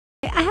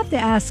I have to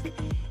ask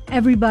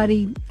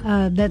everybody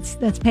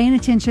that's paying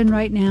attention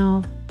right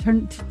now,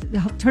 turn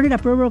it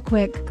up real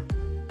quick.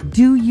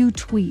 Do you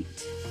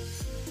tweet?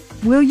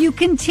 Will you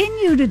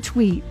continue to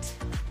tweet?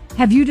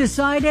 Have you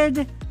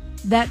decided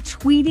that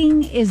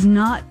tweeting is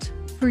not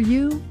for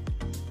you?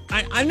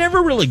 I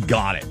never really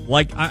got it.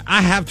 Like,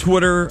 I have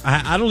Twitter.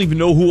 I don't even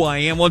know who I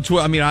am on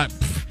Twitter. I mean, I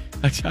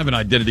have an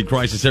identity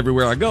crisis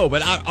everywhere I go.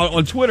 But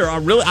on Twitter, I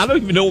don't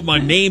even know what my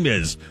name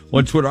is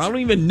on Twitter. I don't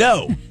even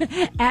know.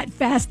 At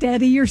Fast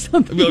Eddie or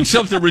something.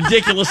 Something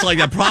ridiculous like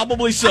that.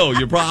 Probably so.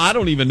 I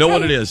don't even know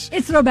what it is.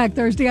 It's Throwback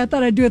Thursday. I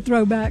thought I'd do a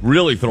throwback.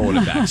 Really throwing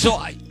it back. So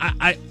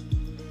I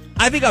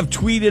think I've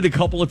tweeted a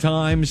couple of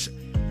times.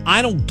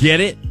 I don't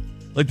get it.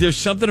 Like, there's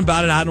something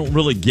about it I don't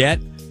really get.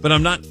 But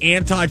I'm not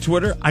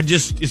anti-Twitter.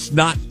 It's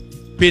not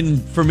been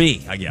for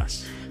me, I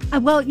guess.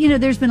 Well,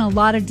 there's been a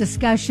lot of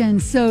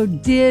discussion. So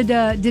did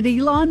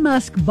Elon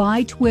Musk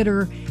buy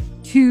Twitter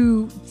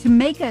to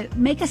make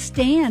a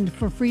stand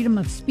for freedom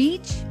of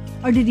speech?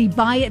 Or did he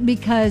buy it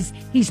because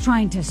he's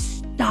trying to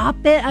stop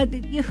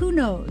it? Who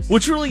knows?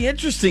 What's really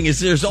interesting is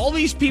there's all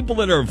these people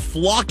that are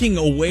flocking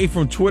away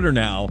from Twitter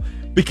now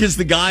because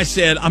the guy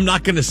said, I'm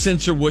not going to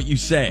censor what you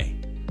say.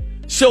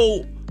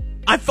 So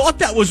I thought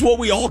that was what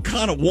we all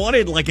kind of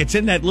wanted, like it's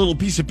in that little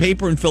piece of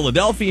paper in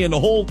Philadelphia and the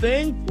whole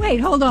thing.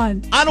 Wait, hold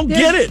on. I don't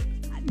get it.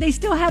 They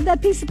still have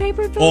that piece of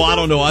paper in Philadelphia? Oh, I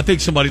don't know. I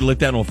think somebody lit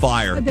that on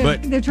fire.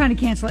 They're trying to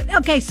cancel it.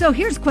 Okay, so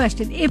here's a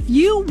question. If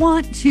you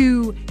want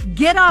to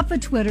get off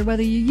of Twitter,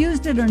 whether you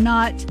used it or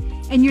not,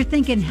 and you're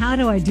thinking, how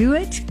do I do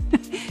it?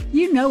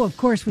 Of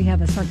course, we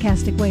have a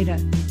sarcastic way to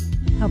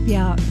help you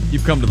out.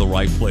 You've come to the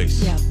right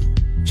place. Yeah.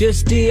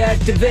 Just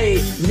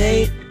deactivate,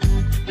 Nate.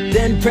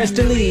 Then press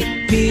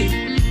delete,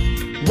 Pete.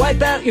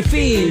 Wipe out your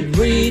feed,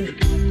 read,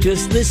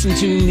 just listen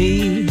to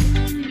me.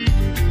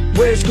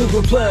 Where's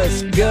Google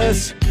Plus,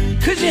 Gus?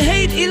 'Cause you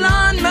hate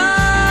Elon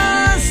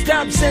Musk.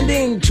 Stop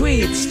sending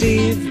tweets,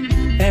 Steve,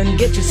 and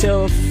get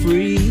yourself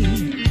free.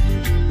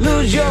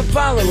 Lose your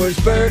followers,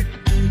 Bert.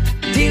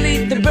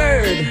 Delete the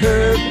bird,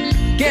 Herb.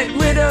 Get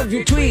rid of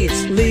your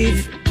tweets,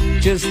 Leaf.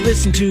 Just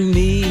listen to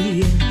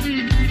me.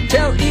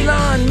 Tell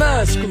Elon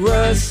Musk,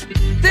 Russ,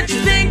 that you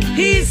think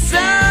he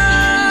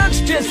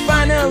sucks. Just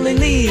finally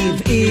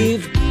leave,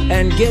 Eve,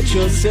 and get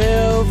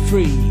yourself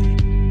free.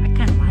 I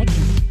kind of like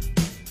him.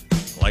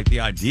 I like the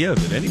idea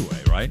of it anyway,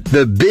 right?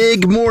 The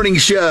Big Morning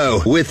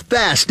Show with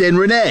Fast and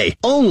Renee,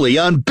 only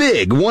on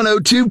Big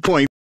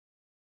 102.5.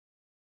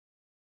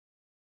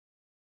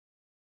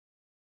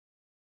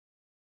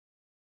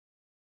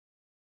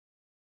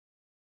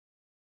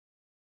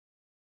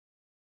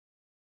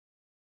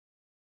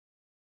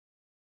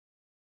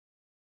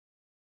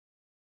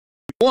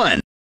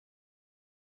 One.